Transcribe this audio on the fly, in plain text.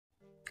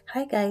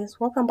Hi guys,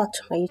 welcome back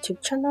to my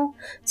YouTube channel.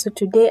 So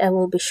today I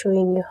will be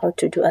showing you how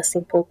to do a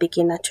simple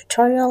beginner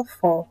tutorial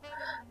for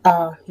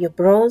your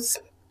brows.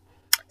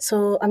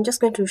 So I'm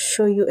just going to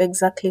show you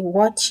exactly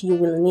what you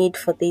will need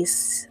for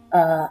this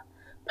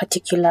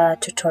particular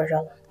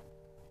tutorial.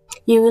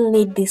 You will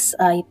need this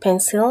eye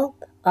pencil.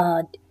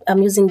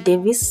 I'm using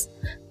Davis,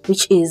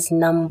 which is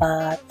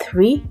number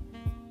 3,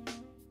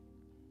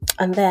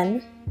 and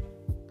then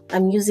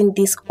I'm using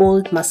this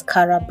old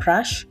mascara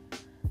brush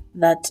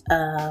that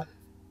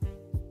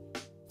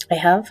I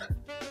have.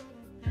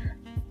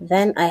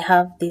 Then I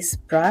have this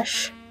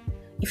brush.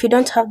 If you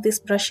don't have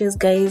these brushes,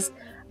 guys,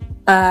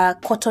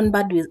 cotton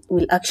bud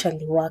will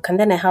actually work. And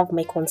then I have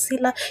my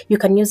concealer. You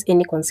can use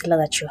any concealer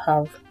that you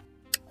have.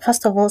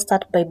 First of all,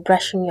 start by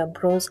brushing your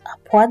brows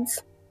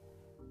upwards,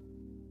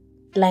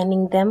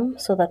 lining them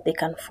so that they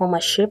can form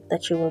a shape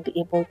that you will be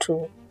able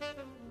to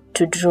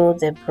draw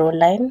the brow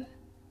line.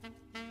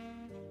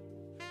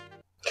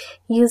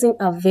 Using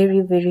a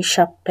very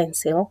sharp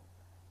pencil,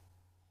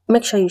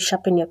 make sure you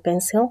sharpen your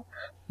pencil.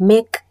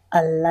 Make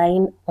a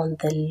line on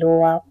the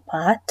lower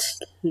part,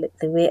 the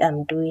way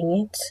I'm doing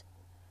it.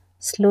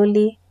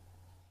 Slowly,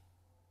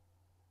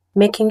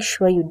 make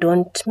sure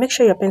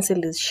your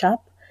pencil is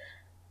sharp,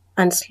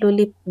 and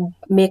slowly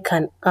make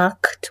an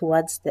arc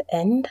towards the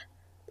end,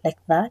 like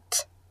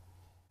that.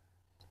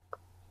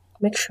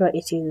 Make sure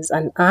it is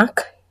an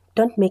arc,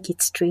 don't make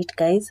it straight,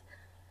 guys.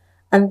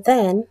 And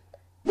then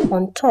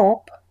on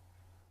top,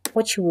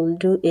 what you will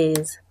do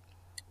is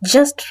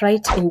just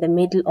right in the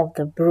middle of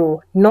the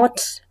brow,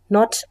 not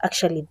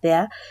actually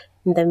there,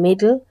 in the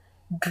middle,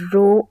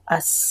 draw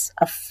as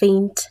a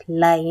faint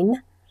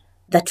line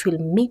that will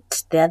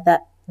meet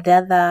the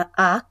other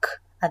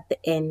arc at the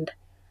end.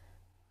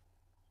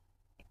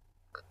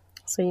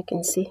 So you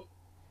can see,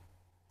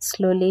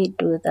 slowly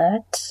do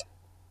that,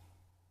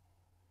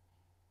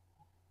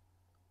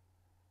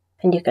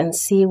 and you can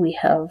see we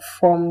have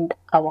formed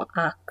our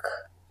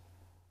arc.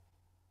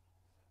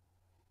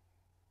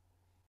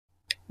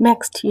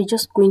 Next, you're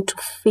just going to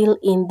fill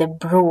in the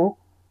brow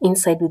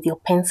inside with your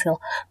pencil.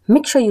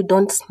 Make sure you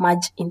don't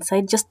smudge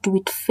inside, just do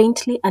it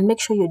faintly, and make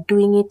sure you're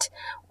doing it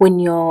when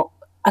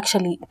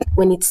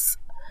it's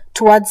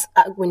towards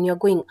when you're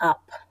going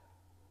up.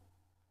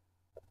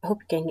 I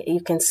hope you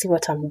can see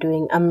what I'm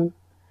doing. I'm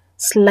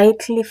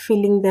slightly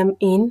filling them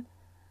in,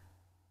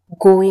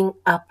 going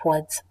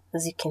upwards.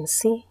 As you can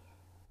see,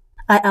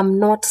 I am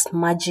not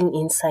smudging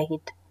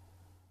inside,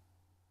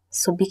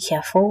 so be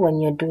careful when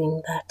you're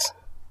doing that.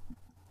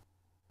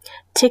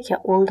 Take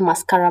your old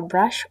mascara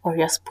brush or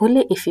your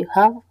spoolie if you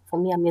have. For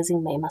me, I'm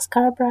using my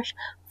mascara brush.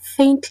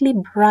 Faintly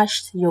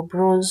brush your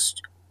brows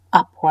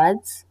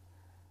upwards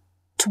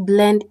to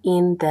blend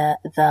in the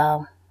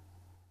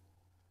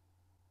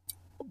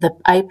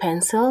eye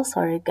pencil.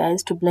 Sorry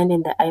guys, to blend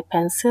in the eye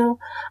pencil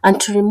and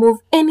to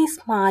remove any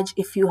smudge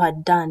if you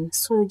had done.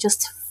 So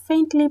just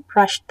faintly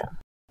brush them.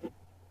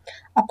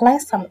 Apply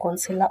some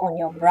concealer on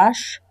your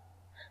brush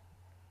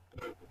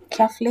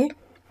carefully,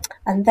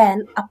 and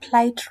then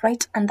apply it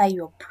right under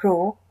your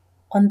brow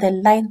on the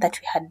line that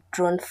we had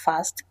drawn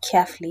first,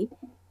 carefully.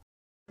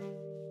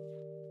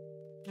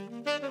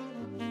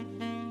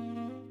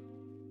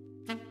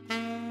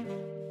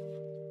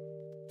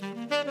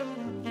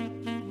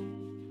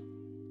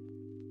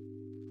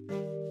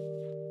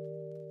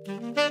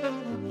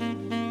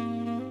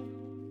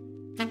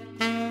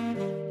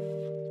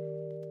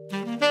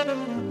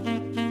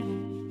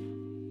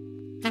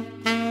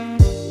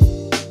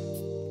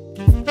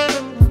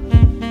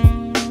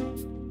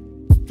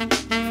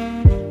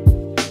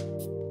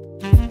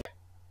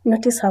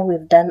 Notice how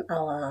we've done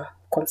our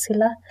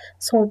concealer.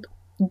 So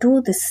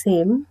do the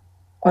same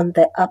on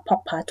the upper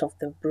part of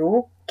the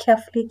brow.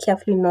 Carefully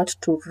not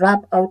to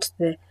rub out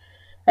the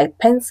eye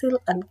pencil,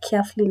 and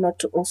carefully not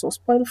to also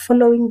spoil,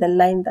 following the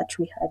line that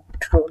we had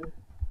drawn.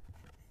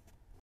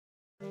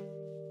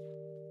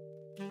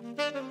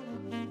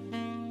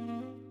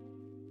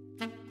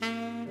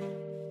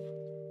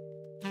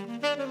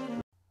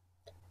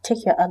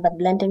 Take your other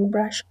blending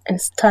brush and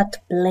start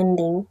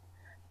blending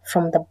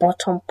from the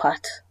bottom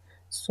part.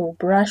 So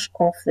brush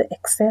off the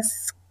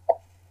excess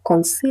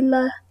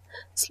concealer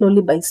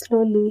slowly by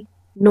slowly,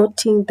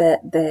 noting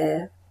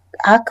the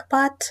arc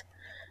part.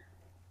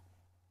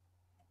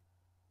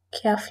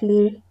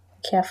 Carefully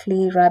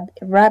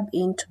rub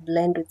in to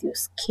blend with your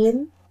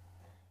skin.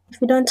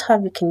 If you don't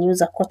have, you can use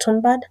a cotton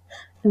bud,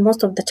 and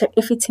most of the time,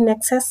 if it's in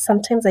excess,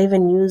 sometimes I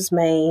even use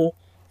my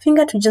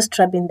finger to just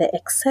rub in the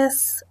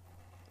excess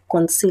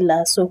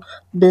concealer. So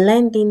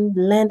blend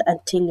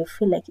until you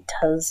feel like it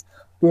has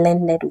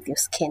blended with your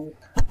skin.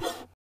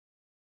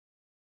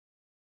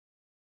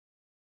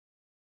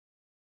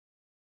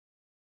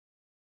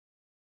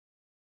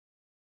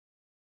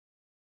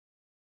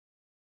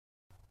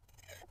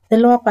 The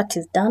lower part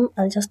is done.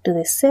 I'll just do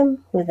the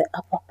same with the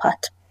upper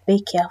part.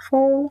 Be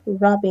careful,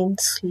 rub in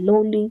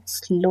slowly,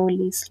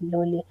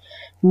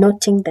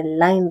 noting the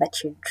line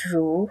that you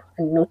drew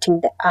and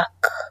noting the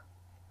arc.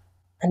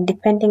 And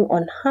depending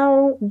on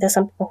how, there's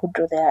some people who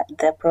draw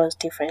their brows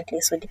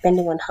differently. So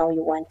depending on how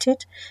you want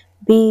it,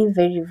 Be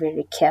very,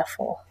 very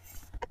careful.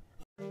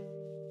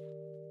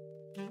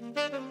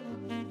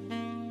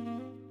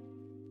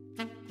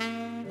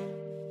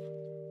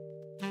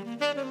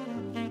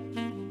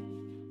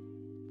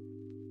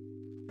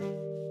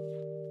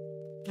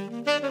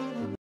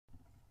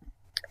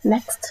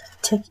 Next,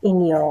 take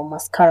in your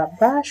mascara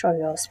brush or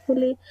your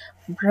spoolie,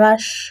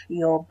 brush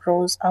your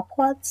brows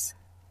upwards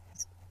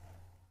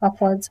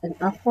and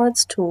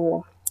upwards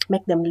to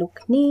make them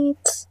look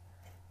neat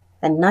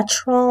and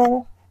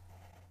natural,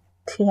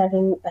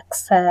 clearing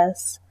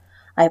excess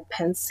eye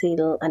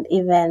pencil and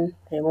even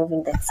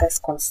removing the excess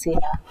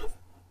concealer.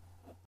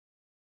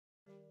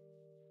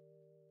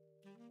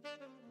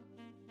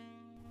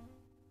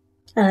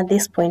 And at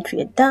this point,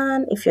 we are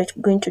done. If you're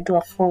going to do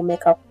a full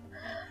makeup,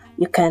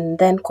 you can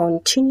then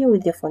continue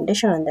with your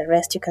foundation and the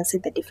rest. You can see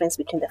the difference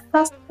between the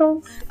first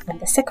brow and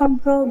the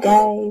second brow.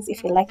 Guys,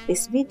 if you like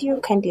this video,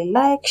 kindly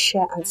like,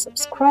 share and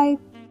subscribe.